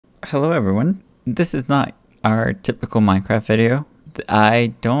Hello everyone. This is not our typical Minecraft video.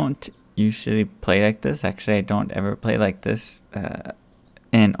 I don't usually play like this. Actually, I don't ever play like this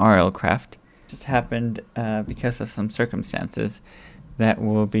in RLCraft. It just happened because of some circumstances that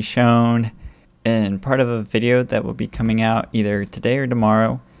will be shown in part of a video that will be coming out either today or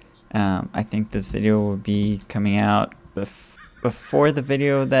tomorrow. I think this video will be coming out before the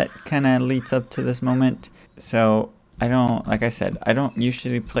video that kind of leads up to this moment. So like I said, I don't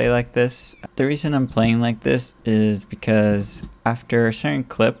usually play like this. The reason I'm playing like this is because after a certain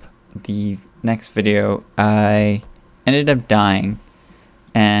clip, the next video, I ended up dying.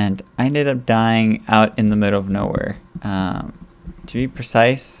 And I ended up dying out in the middle of nowhere. To be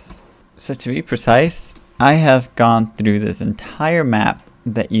precise, I have gone through this entire map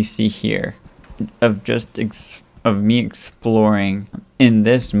that you see here of just of me exploring in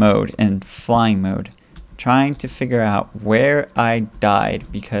this mode, in flying mode, trying to figure out where I died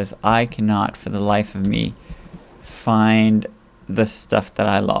because I cannot for the life of me find the stuff that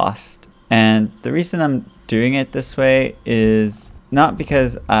I lost. And the reason I'm doing it this way is not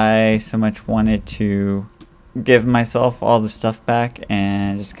because I so much wanted to give myself all the stuff back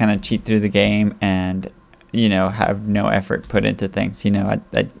and just kind of cheat through the game and, you know, have no effort put into things. You know,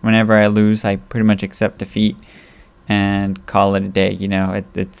 whenever I lose, I pretty much accept defeat and call it a day. You know,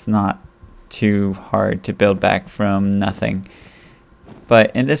 it's not too hard to build back from nothing.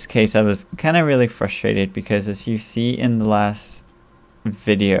 But in this case, I was kind of really frustrated because, as you see in the last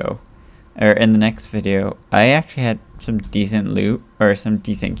video, or in the next video, I actually had some decent loot or some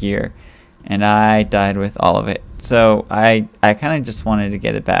decent gear, and I died with all of it. So I kind of just wanted to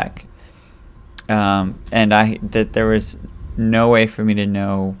get it back, and that there was no way for me to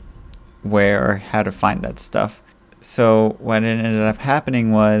know where or how to find that stuff. So what ended up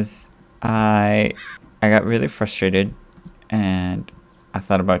happening was I got really frustrated and I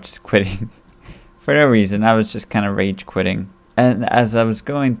thought about just quitting for no reason. I was just kind of rage quitting. And as I was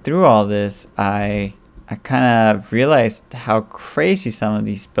going through all this, I kind of realized how crazy some of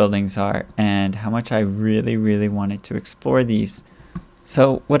these buildings are and how much I really wanted to explore these.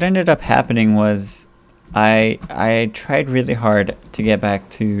 So what ended up happening was I tried really hard to get back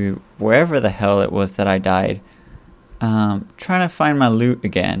to wherever the hell it was that I died, trying to find my loot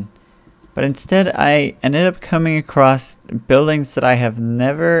again. But instead, I ended up coming across buildings that I have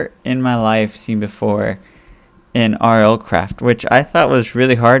never in my life seen before in RLCraft, which I thought was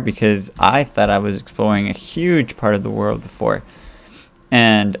really hard because I thought I was exploring a huge part of the world before.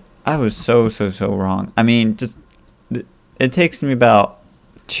 And I was so wrong. I mean, it takes me about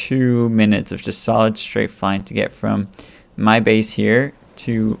 2 minutes of just solid straight flying to get from my base here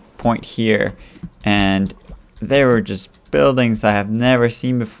to point here. And there were just buildings I have never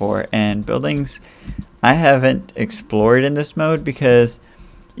seen before, and buildings I haven't explored in this mode, because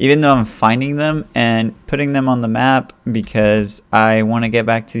even though I'm finding them and putting them on the map because I want to get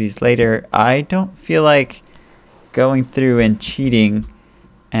back to these later, I don't feel like going through and cheating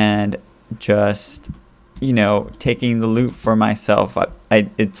and just, you know, taking the loot for myself.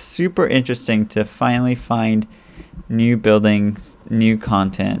 It's super interesting to finally find new buildings, new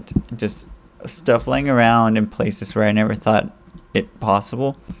content, just stuff laying around in places where I never thought it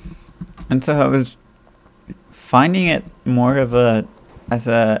possible. And so I was finding it more of as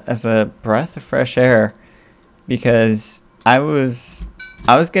a breath of fresh air, because I was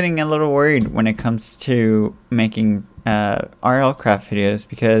getting a little worried when it comes to making RLCraft videos,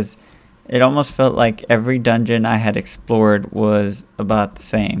 because it almost felt like every dungeon I had explored was about the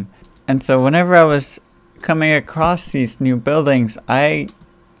same. And so whenever I was coming across these new buildings, I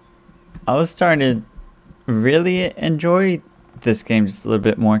was starting to really enjoy this game just a little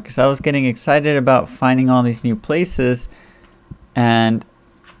bit more, because I was getting excited about finding all these new places, and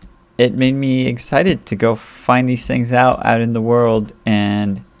it made me excited to go find these things out in the world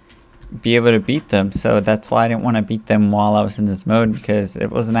and be able to beat them. So that's why I didn't want to beat them while I was in this mode, because it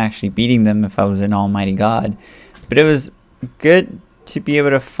wasn't actually beating them if I was an almighty god. But it was good to be able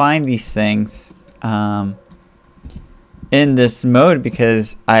to find these things in this mode,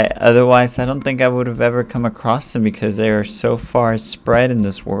 because otherwise I don't think I would have ever come across them, because they are so far spread in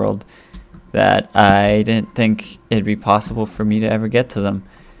this world that I didn't think it'd be possible for me to ever get to them.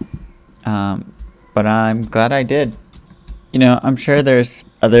 But I'm glad I did. You know, I'm sure there's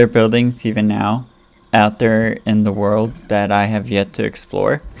other buildings even now out there in the world that I have yet to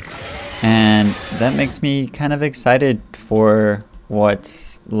explore, and that makes me kind of excited for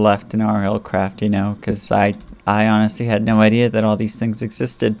what's left in RLCraft, you know, because I honestly had no idea that all these things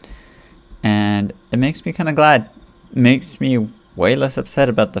existed, and it makes me kind of glad. It makes me way less upset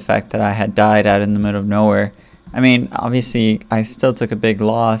about the fact that I had died out in the middle of nowhere I mean, obviously, I still took a big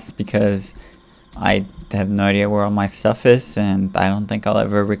loss because I have no idea where all my stuff is, and I don't think I'll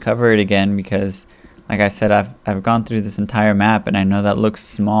ever recover it again because, like I said, I've gone through this entire map, and I know that looks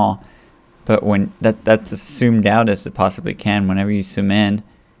small, but when that's as zoomed out as it possibly can. Whenever you zoom in,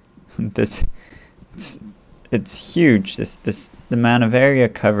 this it's huge. The amount of area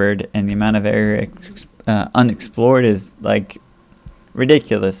covered and the amount of area unexplored is like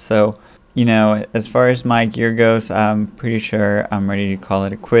ridiculous. So, you know, as far as my gear goes, I'm pretty sure I'm ready to call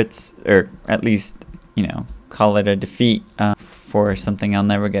it a quits, or at least, you know, call it a defeat for something I'll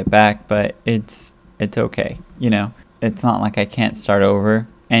never get back. But it's okay. You know, it's not like I can't start over.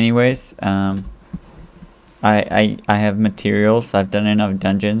 Anyways, I have materials. I've done enough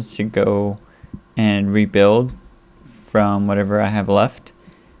dungeons to go and rebuild from whatever I have left,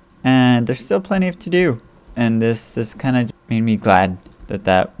 and there's still plenty to do. And this kind of made me glad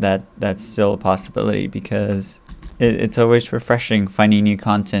that's still a possibility, because it's always refreshing finding new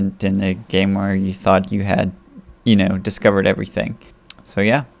content in a game where you thought you had, you know, discovered everything. So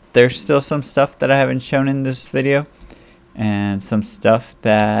yeah, there's still some stuff that I haven't shown in this video, and some stuff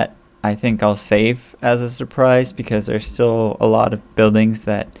that I think I'll save as a surprise, because there's still a lot of buildings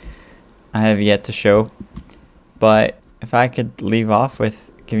that I have yet to show. But if I could leave off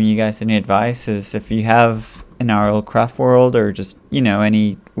with giving you guys any advice, is if you have an RLCraft world, or just, you know,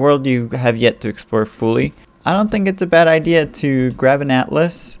 any world you have yet to explore fully, I don't think it's a bad idea to grab an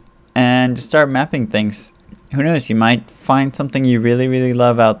atlas and just start mapping things. Who knows, you might find something you really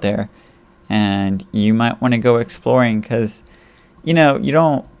love out there, and you might want to go exploring, because, you know, you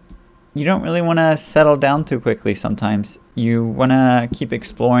don't really want to settle down too quickly. Sometimes you want to keep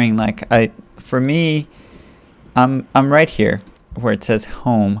exploring. Like for me, I'm right here where it says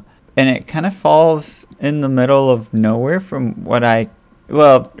home, and it kind of falls in the middle of nowhere from what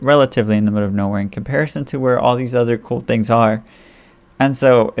well, relatively in the middle of nowhere in comparison to where all these other cool things are. And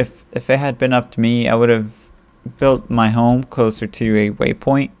so if it had been up to me, I would have built my home closer to a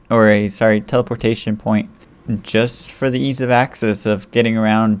waypoint, or teleportation point, just for the ease of access of getting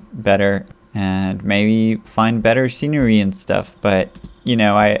around better, and maybe find better scenery and stuff. But, you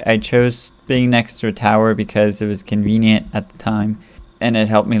know, I chose being next to a tower because it was convenient at the time, and it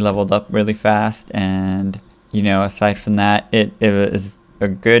helped me leveled up really fast. And, you know, aside from that, it was a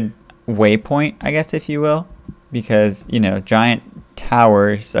good waypoint, I guess, if you will, because, you know, giant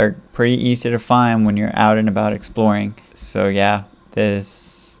towers are pretty easy to find when you're out and about exploring. So yeah,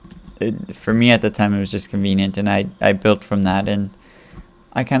 for me at the time, it was just convenient, and I built from that, and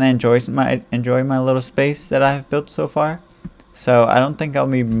I kind of enjoy my little space that I have built so far. So I don't think I'll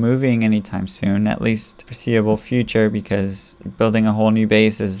be moving anytime soon, at least foreseeable future, because building a whole new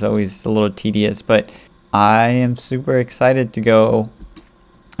base is always a little tedious. But I am super excited to go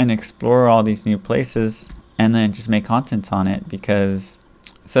and explore all these new places and then just make content on it, because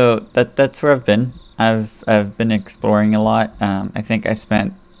that's where I've been. I've been exploring a lot. I think I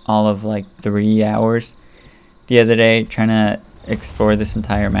spent all of like 3 hours the other day trying to explore this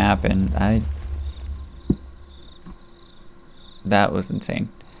entire map, and that was insane.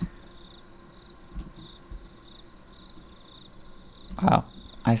 Wow,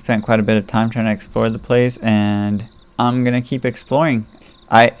 I spent quite a bit of time trying to explore the place, and I'm gonna keep exploring.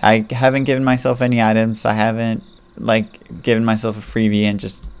 I haven't given myself any items. I haven't like given myself a freebie and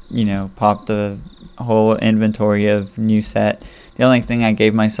just, you know, popped a whole inventory of new set. The only thing I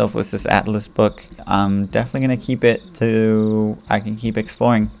gave myself was this Atlas book. I'm definitely going to keep it so I can keep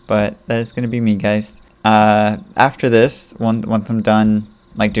exploring, but that is going to be me, guys. After this, once I'm done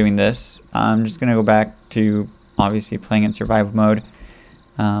like doing this, I'm just going to go back to obviously playing in survival mode.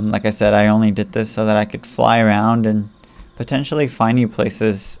 Like I said, I only did this so that I could fly around and potentially find new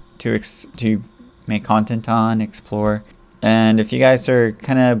places to make content on, explore. And if you guys are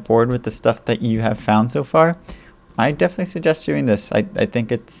kind of bored with the stuff that you have found so far, I definitely suggest doing this. I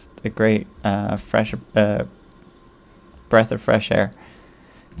think it's a great fresh breath of fresh air.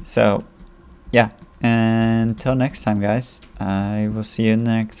 So yeah, until next time, guys, I will see you in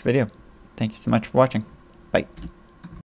the next video. Thank you so much for watching. Bye.